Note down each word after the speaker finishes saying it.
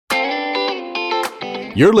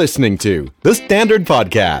You're listening to The Standard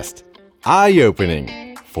Podcast.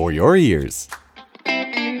 Eye-opening for your ears.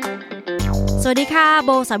 สวัสดีค่ะโบ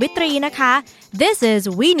สาวิตรีนะคะ This is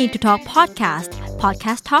We Need to Talk Podcast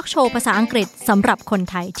Talk Show ภาษาอังกฤษสำหรับคน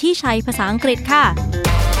ไทยที่ใช้ภาษาอังกฤษค่ะ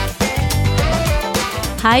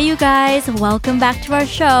Hi you guys, welcome back to our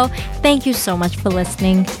show. Thank you so much for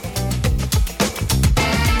listening.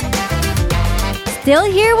 Still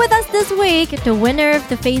here with us this week, the winner of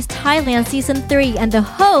The Face Thailand Season 3 and the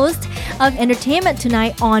host of Entertainment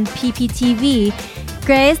Tonight on PPTV,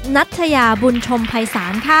 Grace ณัฐยาบุญชมไพศา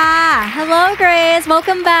ลค่ะ Hello Grace,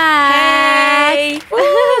 welcome back. Hey,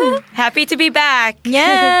 happy to be back.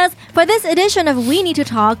 Yes, for this edition of We Need to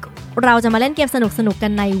Talk, เราจะมาเล่นเกมสนุกๆกั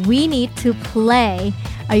นใน We Need to Play.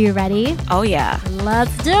 Are you ready? Oh yeah.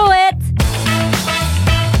 Let's do it.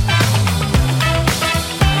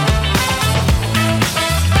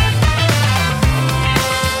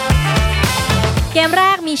เกมแร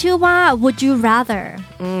กมีชื่อว่า Would you rather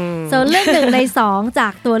so เลือก1ใน2จา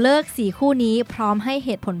กตัวเลือก4คู่นี้พร้อมให้เห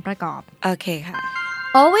ตุผลประกอบ Okay ค่ะ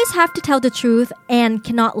Always have to tell the truth and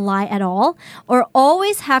cannot lie at all or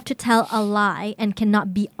always have to tell a lie and cannot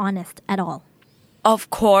be honest at all Of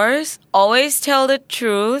course, always tell the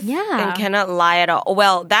truth and cannot lie at all.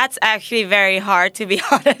 Well, that's actually very hard to be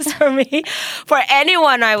honest for me. For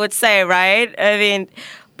anyone, I would say, right? I mean,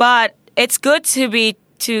 but it's good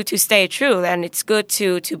to stay true and it's good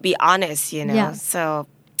to be honest, you know. Yeah. So,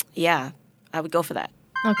 yeah, I would go for that.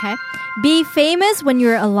 Okay. Be famous when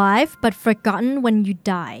you're alive but forgotten when you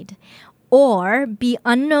died. Or be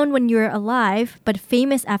unknown when you're alive but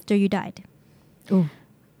famous after you died. Ooh.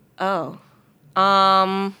 Oh.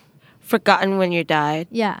 Forgotten when you died.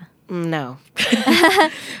 Yeah. No.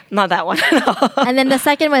 Not that one at all. And then the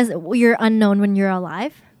second was you're unknown when you're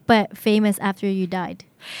alive but famous after you died.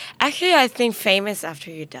 Actually, I think famous after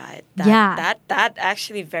you died. That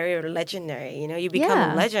actually very legendary. You know, you become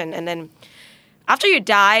a legend, and then after you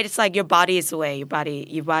died, it's like your body is away.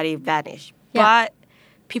 Your body vanished. Yeah. But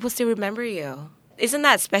people still remember you. Isn't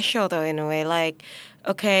that special though? In a way, like,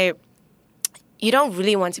 okay, you don't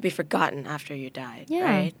really want to be forgotten after you died,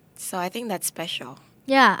 right? So I think that's special.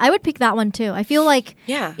 Yeah, I would pick that one too. I feel like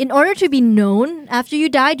in order to be known after you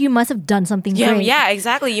died, you must have done something great. Yeah,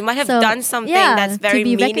 exactly. You might have done something that's very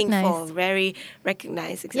meaningful, very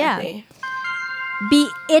recognized, exactly. Yeah. Be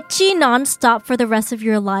itchy nonstop for the rest of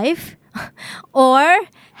your life or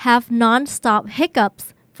have nonstop hiccups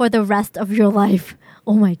for the rest of your life.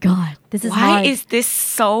 Oh my God, this is hard. Why is this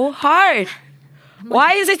so hard?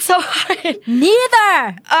 Why is it so hard? Neither.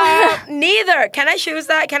 Neither. Can I choose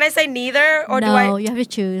that? Can I say neither, or no, do I? No, you have to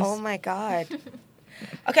choose. Oh my God.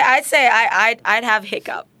 Okay, I'd say I'd have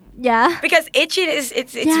hiccup. Yeah. Because itchy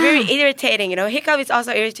it's very irritating. You know, hiccup is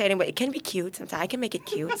also irritating, but it can be cute sometimes. I can make it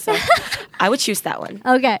cute, so I would choose that one.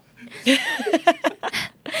 Okay.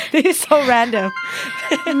 This is so random.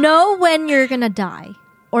 Know when you're gonna die,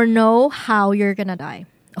 or know how you're gonna die.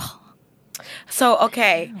 Oh. So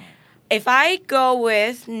okay. If I go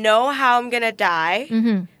with know how I'm gonna die,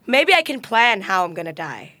 maybe I can plan how I'm gonna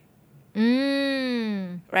die.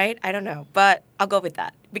 Right? I don't know, but I'll go with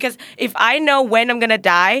that. Because if I know when I'm gonna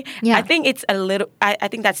die, I think it's a little, I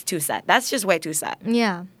think that's too sad. That's just way too sad.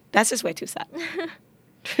 Yeah. That's just way too sad.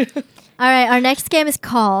 All right, our next game is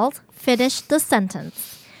called Finish the Sentence.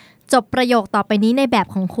 จบประโยคต่อไปนี้ในแบบ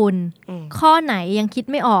ของคุณ ข้อไหนยังคิด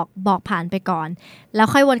ไม่ออกบอกผ่านไปก่อน แล้ว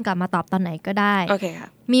ค่อยวนกลับมาตอบตอนไหนก็ได้ โอเคค่ะ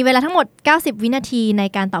มีเวลาทั้งหมด90วินาทีใน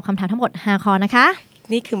การตอบคำถามทั้งหมด5ข้อนะคะ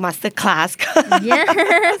นี่คือ master class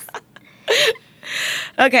Yes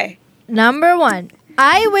Okay Number 1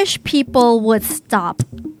 I wish people would stop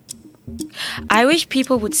I wish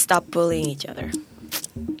people would stop bullying each other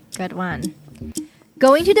Good one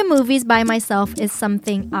Going to the movies by myself is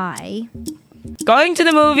something Going to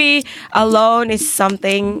the movie alone is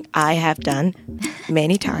something I have done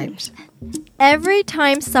many times. Every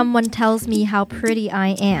time someone tells me how pretty I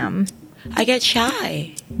am, I get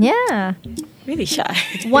shy. Yeah. Really shy.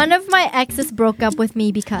 One of my exes broke up with me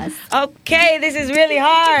because... Okay, this is really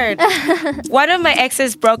hard. One of my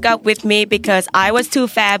exes broke up with me because I was too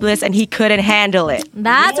fabulous and he couldn't handle it.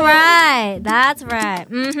 That's right. That's right.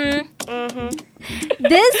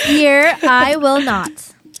 This year, I will not.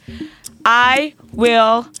 I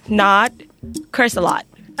will not curse a lot.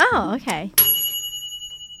 Oh, okay.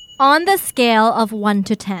 On the scale of 1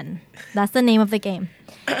 to 10. That's the name of the game.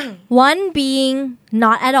 1 being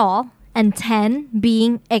not at all and 10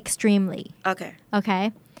 being extremely. Okay.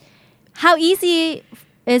 Okay. How easy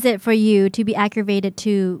is it for you to be aggravated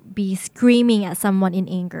to be screaming at someone in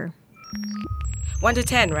anger? 1 to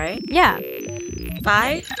 10, right? Yeah.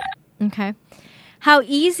 5. Okay. How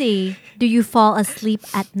easy do you fall asleep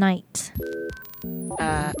at night?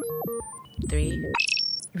 3.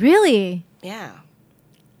 Really? Yeah.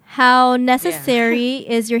 How necessary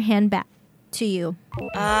is your handbag to you?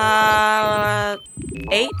 8.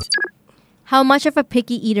 How much of a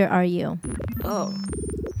picky eater are you? Oh,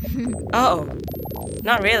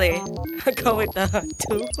 not really. I go with 2.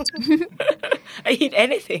 I eat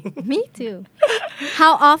anything. Me too.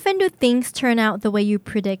 How often do things turn out the way you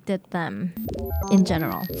predicted them in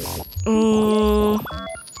general?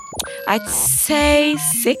 I'd say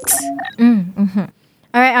 6.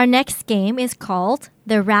 All right, our next game is called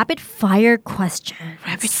the Rapid Fire Question.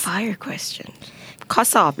 Rapid Fire Question. ข้อ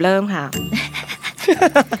สอบเริ่มค่ะ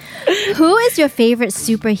Who is your favorite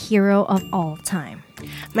superhero of all time?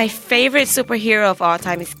 My favorite superhero of all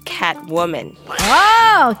time is Catwoman.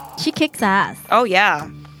 Oh, she kicks ass. Oh, yeah.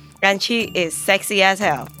 And she is sexy as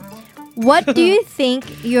hell. What do you think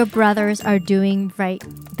your brothers are doing right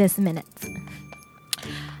this minute?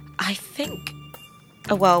 I think,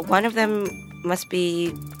 well, one of them must be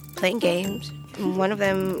playing games. One of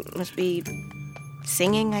them must be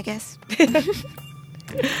singing, I guess.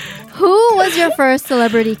 Who was your first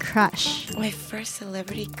celebrity crush? My first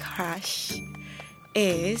celebrity crush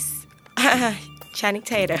is Channing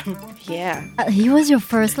Tatum. Yeah. He was your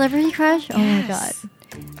first celebrity crush? Yes. Oh my god.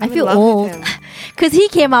 I I'm feel in love old. with him. Because he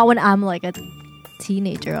came out when I'm like a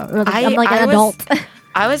teenager. Or like, I'm like an adult.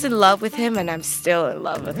 I was in love with him and I'm still in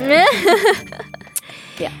love with him.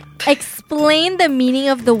 Yeah. Explain the meaning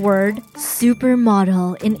of the word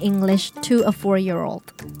supermodel in English to a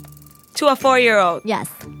 4-year-old. To a 4-year-old. Yes.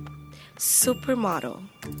 Supermodel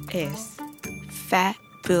is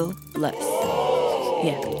fabulous.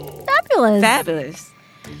 Yeah. Fabulous. Fabulous.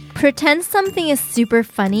 Pretend something is super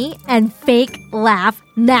funny and fake laugh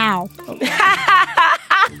now.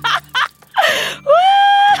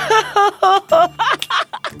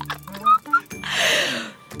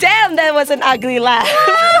 Damn, that was an ugly laugh.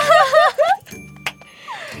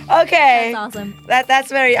 Okay. That's awesome. That's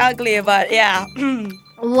very ugly, but yeah.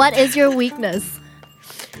 What is your weakness?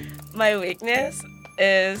 My weakness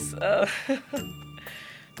is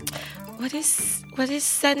what is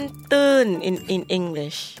เส้นตื้น in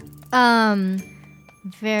English?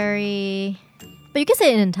 Very. But you can say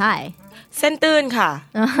it in Thai. เส้นตื้นค่ะ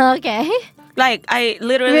Okay. Like I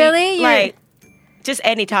literally Really? like just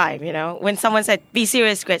anytime, you know, when someone said be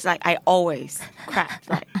serious, Grace, like I always crack.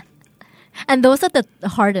 Like And those are the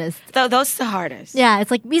hardest. those are the hardest. Yeah,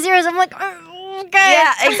 it's like, be serious. I'm like, okay.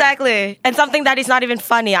 Yeah, exactly. And something that is not even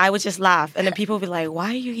funny, I would just laugh. And then people would be like, why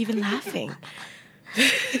are you even laughing?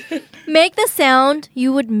 Make the sound you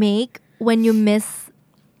would make when you miss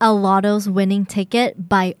a lotto's winning ticket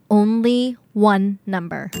by only one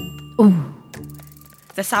number. Ooh.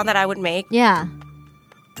 The sound that I would make. Yeah.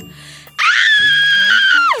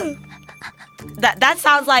 That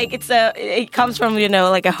sounds like it comes from, you know,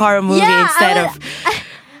 like a horror movie instead of...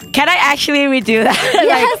 Can I actually redo that?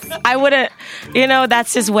 Yes. Like, I wouldn't, you know,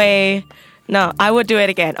 that's just way... No, I would do it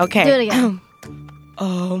again. Okay. Do it again.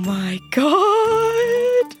 Oh my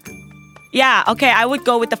God. Yeah, okay, I would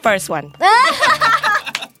go with the first one.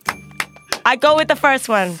 I go with the first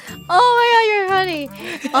one. Oh my god, you're funny.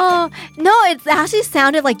 Oh, no, it actually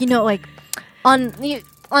sounded like, you know, like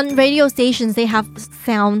on radio stations they have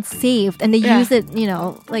sound saved and they use it, you know,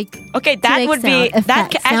 like okay, that would be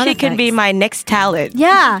that actually can be my next talent.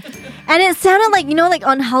 Yeah. And it sounded like, you know, like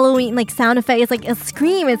on Halloween, like sound effect, it's like a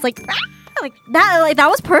scream. It's like that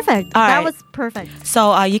was perfect. All that right. was perfect. So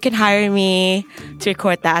you can hire me to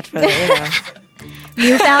record that for, you know.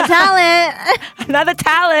 Newfound talent. Another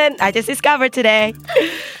talent I just discovered today.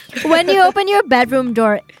 When you open your bedroom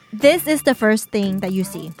door, this is the first thing that you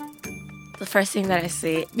see. The first thing that I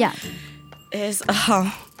see is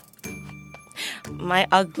my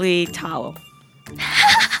ugly towel.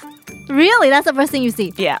 Really? That's the first thing you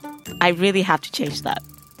see? Yeah. I really have to change that.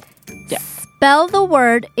 Yeah. Spell the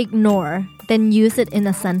word ignore, then use it in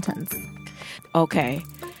a sentence. Okay.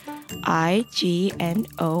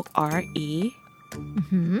 IGNORE.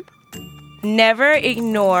 Mm-hmm. Never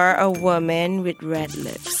ignore a woman with red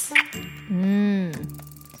lips. Isn't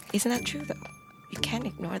that true though? You can't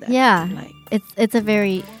ignore that. Yeah. Like It's a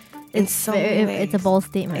very in so many ways. it's a bold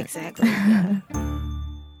statement. Exactly. Yeah.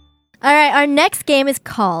 All right, our next game is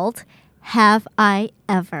called Have I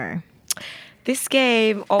Ever? This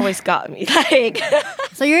game always got me. Like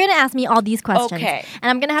So you're going to ask me all these questions. Okay. And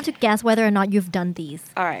I'm going to have to guess whether or not you've done these.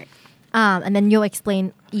 all right. And then you'll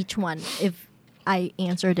explain each one if I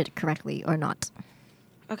answered it correctly or not.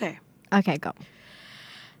 Okay. Okay, go.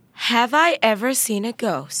 Have I ever seen a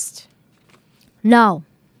ghost? No.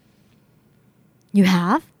 You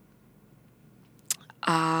have?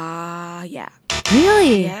 Yeah.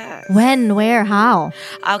 Really? Yes. When? Where? How?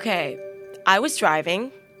 Okay. I was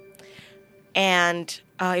driving and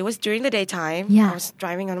it was during the daytime. Yeah. I was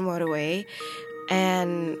driving on a motorway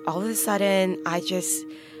and all of a sudden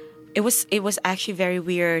it was actually very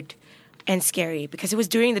weird and scary because it was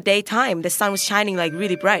during the daytime. The sun was shining like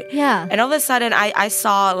really bright. Yeah. And all of a sudden I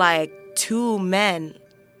saw like two men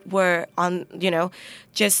were on,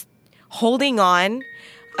 just holding on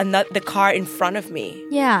the car in front of me.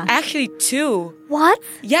 Yeah. Actually two. What?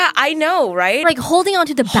 Yeah, I know, right? Like holding on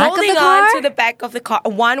to the back of Holding the car? on to the back of the car.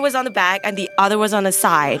 One was on the back and the other was on the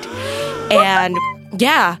side. And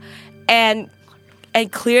yeah. And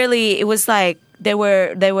clearly it was like they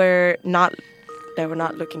were not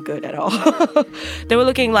looking good at all. They were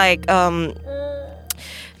looking like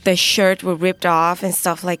the shirt were ripped off and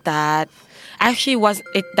stuff like that. Actually,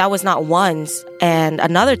 that was not once. And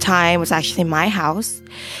another time was actually my house.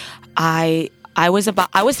 I was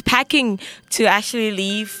packing to actually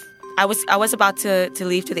leave. I was about to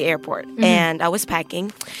leave to the airport, and I was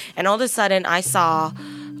packing, and all of a sudden I saw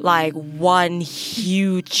like one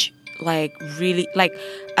huge, like really like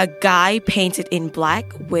a guy painted in black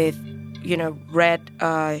with red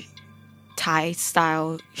Thai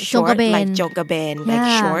style short, like jongabin,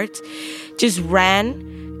 like short, just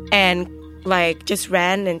ran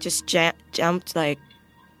and just jumped like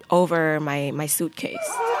over my suitcase.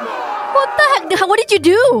 What the heck? What did you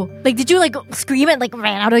do? Like, did you like scream and like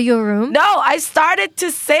ran out of your room? No, I started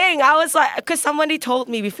to sing. I was like, because somebody told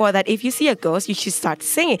me before that if you see a ghost, you should start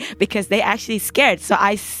singing because they actually scared. So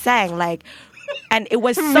I sang like, and it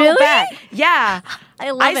was so really? bad. Yeah,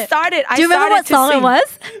 I love it. Do you remember what song it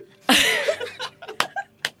was?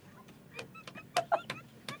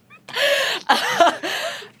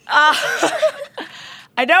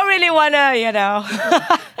 I don't really want to,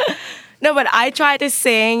 No, but I tried to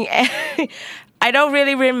sing. And I don't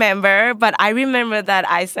really remember, but I remember that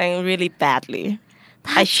I sang really badly.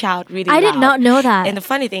 I shout really loud. I did not know that. And the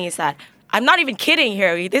funny thing is that I'm not even kidding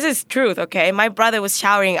here. This is truth, okay? My brother was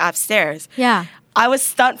showering upstairs. Yeah. I was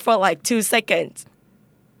stunned for like 2 seconds.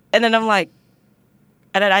 And then and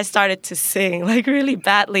then I started to sing like really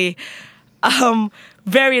badly.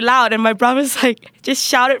 Very loud, and my brother's like just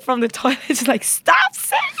shouted from the toilet, just like, stop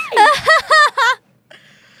singing.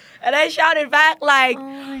 And I shouted back like,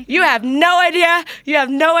 you have no idea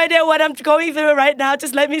what I'm going through right now,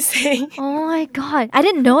 just let me sing. Oh my god, I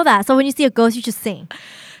didn't know that. So when you see a ghost, you just sing.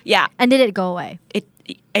 Yeah. And did it go away? It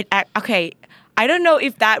okay, I don't know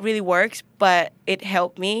if that really works, but it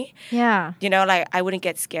helped me. Yeah. Like I wouldn't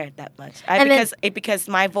get scared that much. Because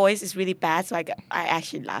my voice is really bad, so I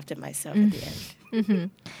actually laughed at myself at the end. Mm-hmm.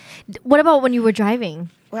 What about when you were driving?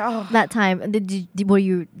 Well, that time, were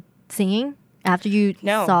you singing after you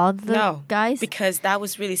saw the guys? Because that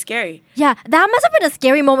was really scary. Yeah, that must have been a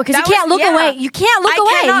scary moment because you can't look away. You can't look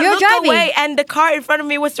away. You're driving. Away, and the car in front of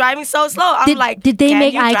me was driving so slow. I'm like, did they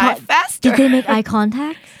make eye contact? Faster? Did they make eye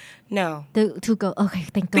contact? No. The two go. Okay,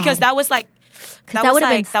 thank God. Because that was like that was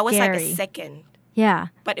like a second. Yeah.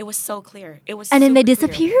 But it was so clear. It was. And then they clear.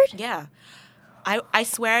 disappeared. Yeah. I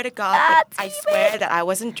swear to God, I swear that I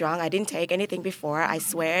wasn't drunk. I didn't take anything before. I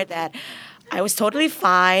swear that I was totally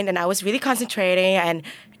fine and I was really concentrating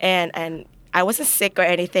and I wasn't sick or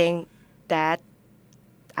anything. That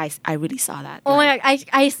I really saw that. Oh my God,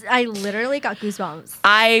 I literally got goosebumps.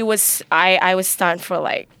 I was stunned for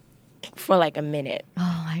like a minute.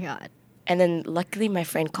 Oh my God. And then luckily my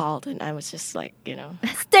friend called and I was just like, stay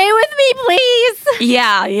with me, please.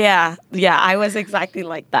 Yeah. I was exactly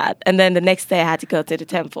like that. And then the next day I had to go to the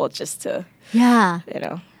temple just to, Yeah.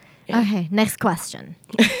 Yeah. Okay, next question.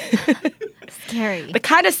 Scary. The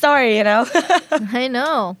kind of story, I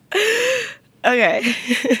know. Okay.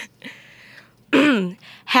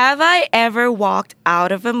 Have I ever walked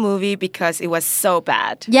out of a movie because it was so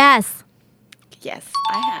bad? Yes. Yes,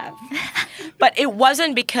 I have. But it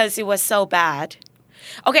wasn't because it was so bad.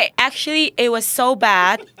 Okay, actually, it was so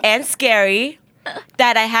bad and scary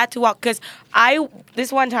that I had to walk. Because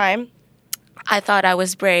this one time, I thought I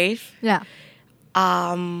was brave. Yeah.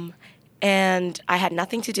 And I had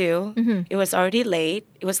nothing to do. Mm-hmm. It was already late.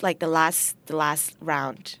 It was like the last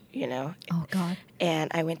round, Oh, God. And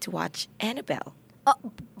I went to watch Annabelle.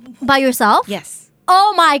 By yourself? Yes.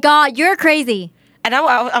 Oh, my God. You're crazy. And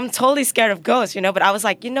I'm totally scared of ghosts, but I was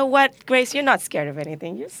like, you know what, Grace, you're not scared of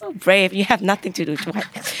anything. You're so brave. You have nothing to do.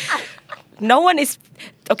 No one is,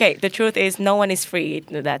 okay, the truth is no one is free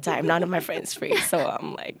at that time. None of my friends free. So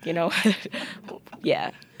I'm like,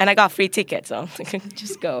 yeah. And I got free tickets, so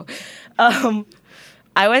just go.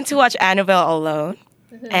 I went to watch Annabelle alone,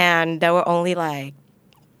 and there were only like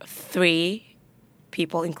 3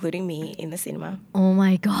 people, including me, in the cinema. Oh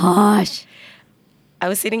my gosh. I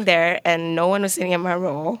was sitting there and no one was sitting in my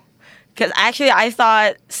row. Because actually I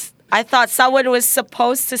thought someone was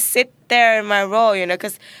supposed to sit there in my row,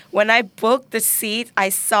 because when I booked the seat, I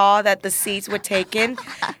saw that the seats were taken.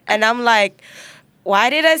 And I'm like, why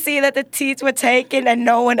did I see that the seats were taken and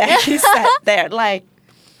no one actually sat there? Like,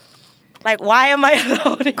 why am I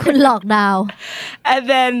alone? คุณหลอกดาว And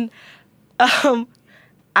then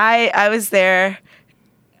I was there.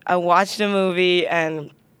 I watched the movie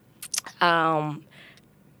and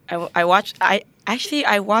I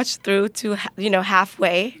watched through to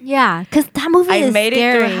halfway. Yeah, because that movie is I made scary.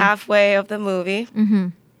 it through halfway of the movie. Mm-hmm.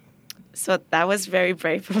 So that was very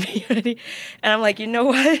brave for me already. And I'm like, you know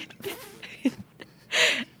what?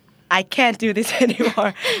 I can't do this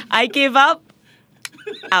anymore. I give up.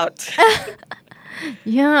 Out.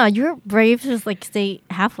 Yeah, you're brave to just like stay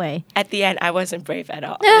halfway. At the end, I wasn't brave at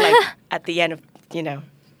all. Like at the end of,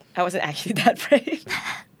 I wasn't actually that brave.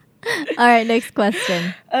 All right, next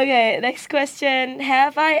question. Okay, next question.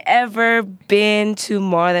 Have I ever been to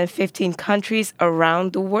more than 15 countries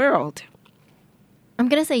around the world? I'm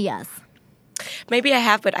going to say yes. Maybe I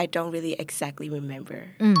have, but I don't really exactly remember.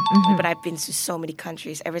 But I've been to so many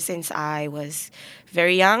countries ever since I was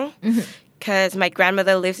very young. Because my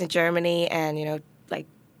grandmother lives in Germany and, like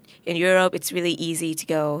in Europe, it's really easy to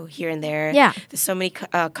go here and there. Yeah. There's so many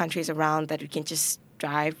countries around that we can just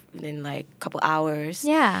drive in like a couple hours.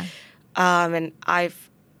 Yeah. And I've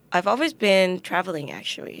always been traveling,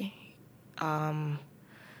 actually.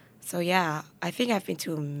 So, yeah, I think I've been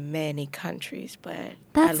to many countries, but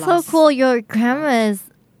That's so cool. Your grandma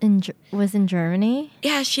was in Germany?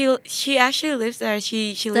 Yeah, she actually lives there.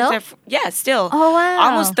 She Still? lives there. Yeah, still. Oh, wow.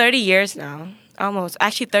 Almost 30 years now. Almost.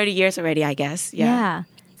 Actually, 30 years already, I guess. Yeah.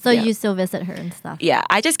 So you still visit her and stuff? Yeah,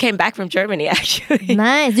 I just came back from Germany, actually.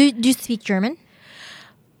 Nice. Do you speak German?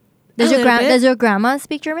 Does your grandma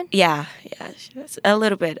speak German? Yeah, a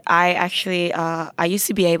little bit. I actually, I used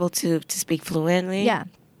to be able to speak fluently. Yeah.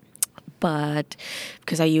 But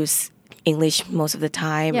because I use English most of the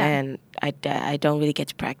time and I don't really get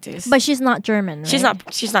to practice. But she's not German, right?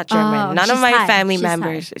 She's not German. None of my family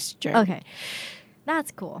members is German. Okay.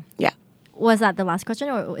 That's cool. Yeah. Was that the last question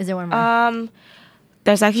or is there one more?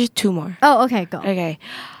 There's actually two more. Oh, okay, go. Okay.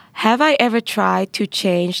 Have I ever tried to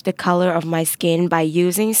change the color of my skin by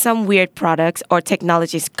using some weird products or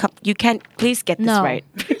technologies? You can't, please get this right.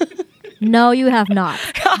 No, you have not.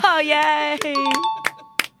 Oh, yay.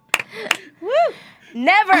 Woo.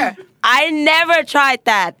 Never. I never tried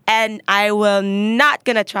that. And I will not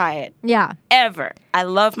gonna try it. Yeah. Ever. I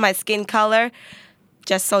love my skin color.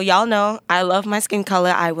 Just so y'all know, I love my skin color.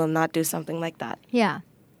 I will not do something like that. Yeah.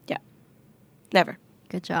 Yeah. Never.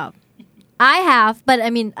 Good job. I have, but I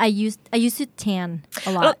mean, I used to tan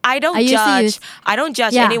a lot. Look, I don't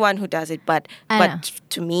judge anyone who does it, but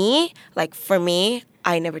to me, like for me,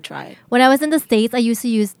 I never tried. When I was in the States, I used to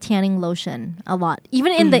use tanning lotion a lot.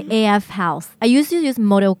 Even in the AF house, I used to use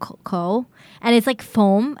Modoco, and it's like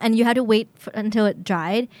foam, and you had to wait until it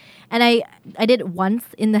dried. And I did it once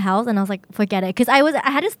in the house, and I was like, forget it, because I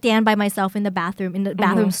had to stand by myself in the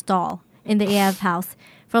bathroom stall in the AF house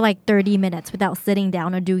for like 30 minutes without sitting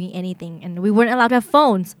down or doing anything, and we weren't allowed to have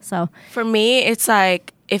phones. So for me, it's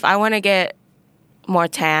like if I want to get more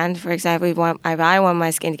tan, for example, if I want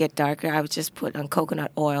my skin to get darker, I would just put on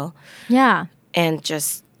coconut oil. Yeah. And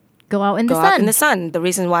just go out in the sun. The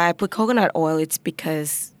reason why I put coconut oil, it's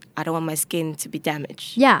because I don't want my skin to be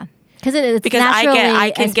damaged. Yeah. It's because naturally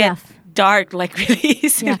I can SPF. Get dark like really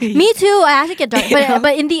easily. Yeah. Me too. I actually get dark,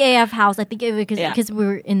 but in the AF house, I think because we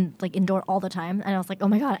were in like indoor all the time, and I was like, oh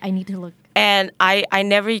my god, I need to look. And I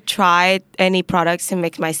never tried any products to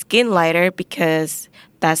make my skin lighter because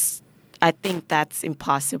I think that's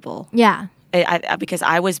impossible. Yeah. Because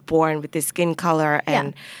I was born with this skin color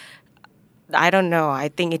and. I don't know. I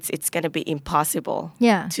think it's gonna be impossible.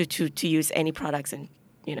 Yeah. To use any products and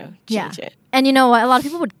change it. And you know what? A lot of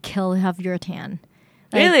people would kill to have your tan.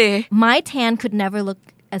 Like, really? My tan could never look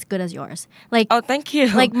as good as yours. Like, oh, thank you.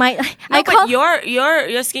 Like but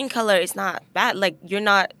your skin color is not bad. Like you're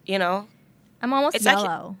not, I'm almost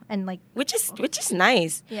yellow and like which is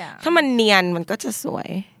nice. Yeah. ถ้ามันเนียนมันก็จะสวย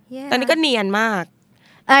Yeah. ตอนนี้ก็เนียนมาก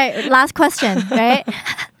All right, last question, right?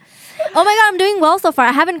 Oh my god, I'm doing well so far.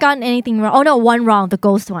 I haven't gotten anything wrong. Oh no, one wrong, the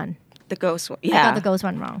ghost one. The ghost one. Yeah. I got the ghost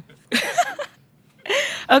one wrong.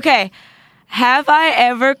 Okay. Have I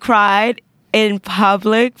ever cried in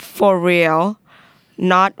public for real,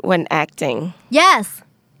 not when acting? Yes.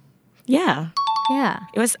 Yeah. Yeah.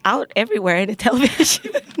 It was out everywhere in the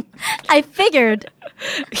television. I figured.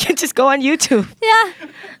 You can just go on YouTube. Yeah.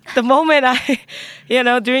 The moment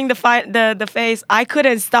during the phase, I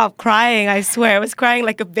couldn't stop crying. I swear, I was crying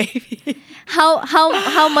like a baby.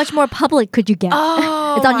 How much more public could you get?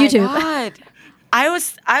 Oh, it's on YouTube. God. I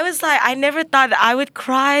was like, I never thought that I would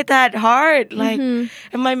cry that hard. Like,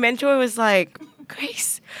 and my mentor was like,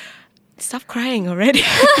 Grace, stop crying already.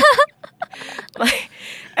 Like,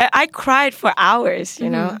 I cried for hours,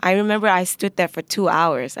 I remember I stood there for 2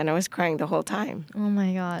 hours and I was crying the whole time. Oh my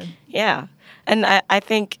God. Yeah. And I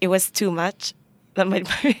think it was too much. That my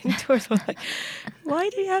mentors were like, why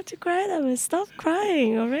do you have to cry that much? Stop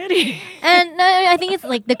crying already. And I think it's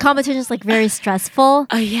like the competition is like very stressful.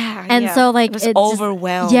 Yeah. And so like it's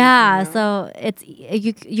overwhelmed. Yeah. So it's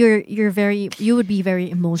you would be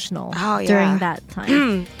very emotional during that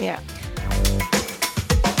time. Yeah.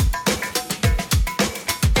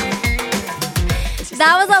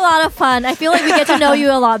 That was a lot of fun. I feel like we get to know you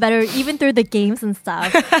a lot better, even through the games and stuff.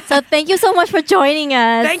 So thank you so much for joining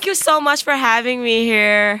us. Thank you so much for having me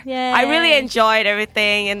here. Yay. I really enjoyed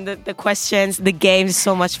everything and the questions, the games,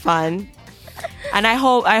 so much fun. And I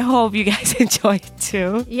hope you guys enjoyed it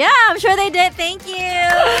too. Yeah, I'm sure they did. Thank you.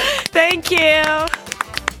 Thank you.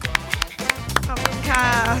 ขอบคุณค่ะ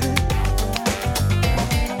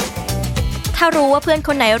ถ้ารู้ว่าเพื่อนค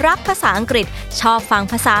นไหนรักภาษาอังกฤษชอบฟัง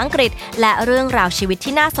ภาษาอังกฤษและเรื่องราวชีวิต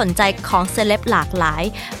ที่น่าสนใจของเซเลบหลากหลาย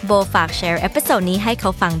โบฝากแชร์เอพิโซดนี้ให้เขา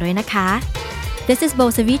ฟังด้วยนะคะ This is Bo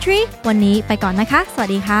Savitri วันนี้ไปก่อนนะคะ สวัส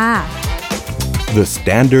ดีค่ะ The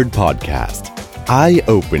Standard Podcast Eye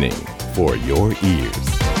Opening for your ears